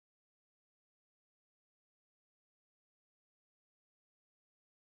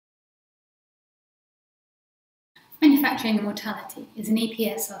Manufacturing Immortality is an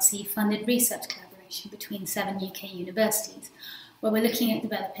ESPRC-funded research collaboration between 7 UK universities, where we're looking at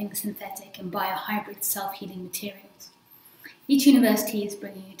developing synthetic and biohybrid self-healing materials. Each university is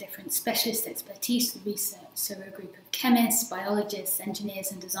bringing a different specialist expertise to the research, so we're a group of chemists, biologists,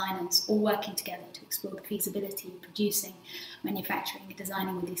 engineers and designers all working together to explore the feasibility of producing, manufacturing and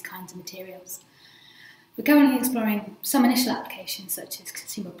designing with these kinds of materials. We're currently exploring some initial applications such as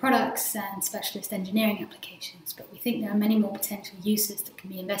consumer products and specialist engineering applications, but we think there are many more potential uses that can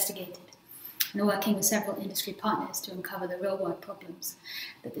be investigated, and are working with several industry partners to uncover the real-world problems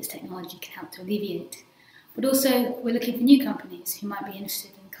that this technology can help to alleviate. But also, we're looking for new companies who might be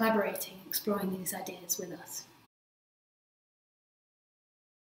interested in collaborating and exploring these ideas with us.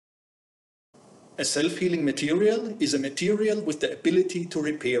 A self-healing material is a material with the ability to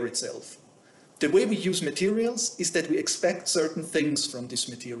repair itself. The way we use materials is that we expect certain things from these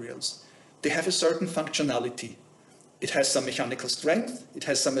materials. They have a certain functionality. It has some mechanical strength, it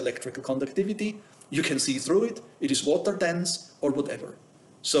has some electrical conductivity, you can see through it, it is water dense or whatever.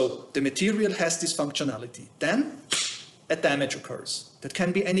 So the material has this functionality. Then a damage occurs. That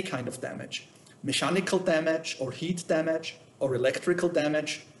can be any kind of damage. Mechanical damage or heat damage or electrical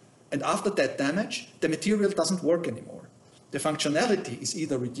damage. And after that damage, the material doesn't work anymore. The functionality is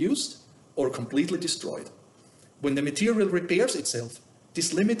either reduced or completely destroyed. When the material repairs itself,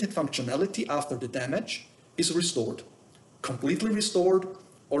 this limited functionality after the damage is restored, completely restored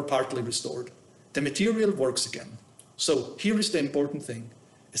or partly restored. The material works again. So here is the important thing.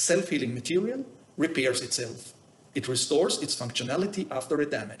 A self-healing material repairs itself. It restores its functionality after a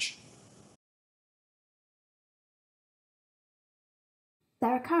damage.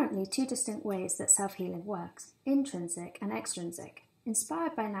 There are currently two distinct ways that self-healing works, intrinsic and extrinsic.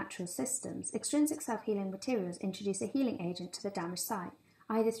 Inspired by natural systems, extrinsic self-healing materials introduce a healing agent to the damaged site,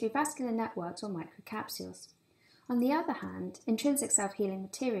 either through vascular networks or microcapsules. On the other hand, intrinsic self-healing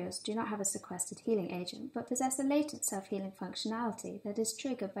materials do not have a sequestered healing agent, but possess a latent self-healing functionality that is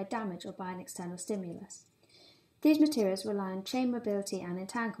triggered by damage or by an external stimulus. These materials rely on chain mobility and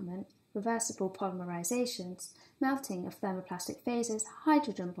entanglement, reversible polymerizations, melting of thermoplastic phases,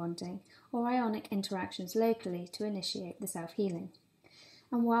 hydrogen bonding, or ionic interactions locally to initiate the self-healing.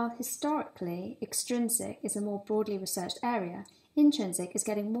 And while historically extrinsic is a more broadly researched area, intrinsic is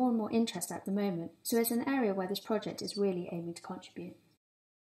getting more and more interest at the moment, so it's an area where this project is really aiming to contribute.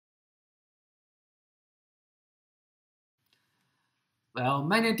 Well,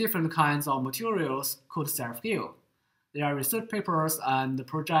 many different kinds of materials could self-heal. There are research papers and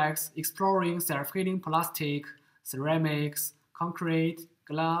projects exploring self-healing plastic, ceramics, concrete,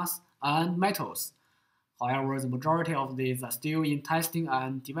 glass, and metals. However, the majority of these are still in testing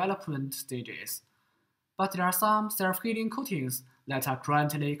and development stages. But there are some self-healing coatings that are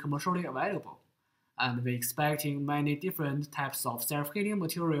currently commercially available, and we're expecting many different types of self-healing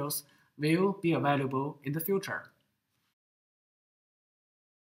materials will be available in the future.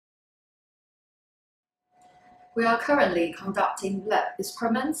 We are currently conducting lab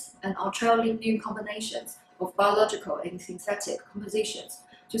experiments and are trialing new combinations of biological and synthetic compositions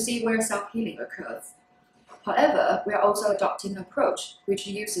to see where self-healing occurs. However, we are also adopting an approach which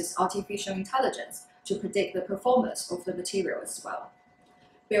uses artificial intelligence to predict the performance of the material as well.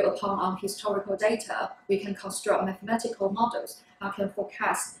 Built upon our historical data, we can construct mathematical models and can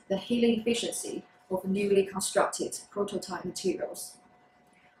forecast the healing efficiency of newly constructed prototype materials.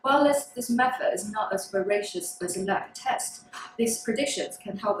 While this method is not as voracious as a lab test, these predictions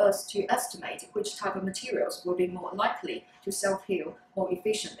can help us to estimate which type of materials will be more likely to self-heal more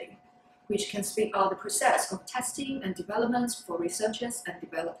efficiently, which can speed up the process of testing and development for researchers and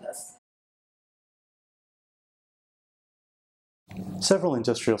developers. Several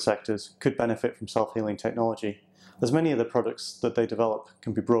industrial sectors could benefit from self-healing technology, as many of the products that they develop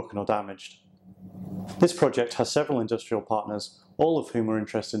can be broken or damaged. This project has several industrial partners, all of whom are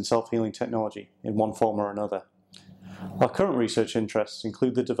interested in self-healing technology in one form or another. Our current research interests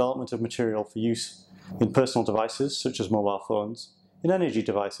include the development of material for use in personal devices such as mobile phones, in energy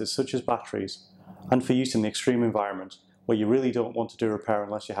devices such as batteries, and for use in the extreme environment where you really don't want to do repair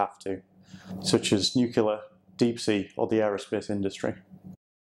unless you have to, such as nuclear, deep sea, or the aerospace industry.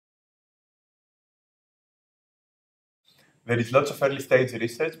 There is lots of early stage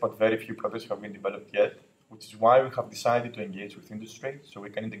research, but very few products have been developed yet, which is why we have decided to engage with industry so we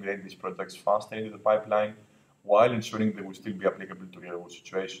can integrate these projects faster into the pipeline while ensuring they will still be applicable to real-world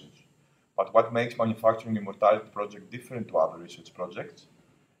situations. But what makes Manufacturing Immortality project different to other research projects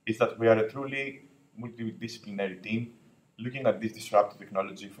is that we are a truly multidisciplinary team looking at this disruptive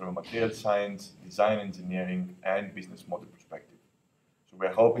technology from a material science, design engineering, and business model perspective. So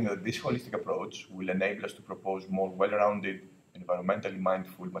we're hoping that this holistic approach will enable us to propose more well-rounded, environmentally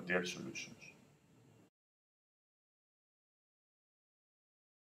mindful material solutions.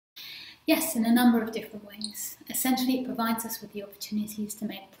 Yes, in a number of different ways. Essentially, it provides us with the opportunities to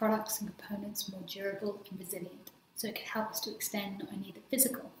make products and components more durable and resilient, so it can help us to extend not only the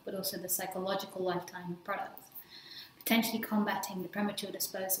physical, but also the psychological lifetime of products, potentially combating the premature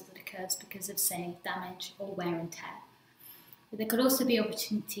disposal that occurs because of, say, damage or wear and tear. But there could also be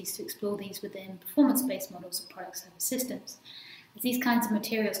opportunities to explore these within performance-based models of product service systems, as these kinds of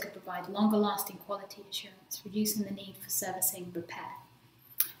materials could provide longer-lasting quality assurance, reducing the need for servicing and repair.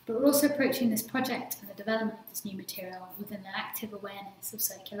 But we're also approaching this project and the development of this new material with an active awareness of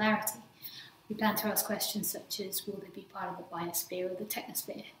circularity. We plan to ask questions such as, will they be part of the biosphere or the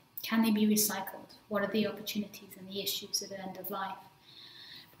technosphere? Can they be recycled? What are the opportunities and the issues at end of life?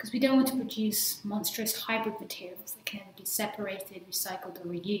 Because we don't want to produce monstrous hybrid materials that can either be separated, recycled, or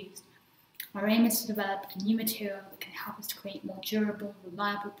reused. Our aim is to develop a new material that can help us to create more durable,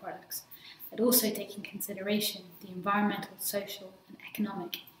 reliable products that also take in consideration the environmental, social, and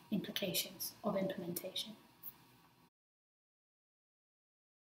economic implications of implementation.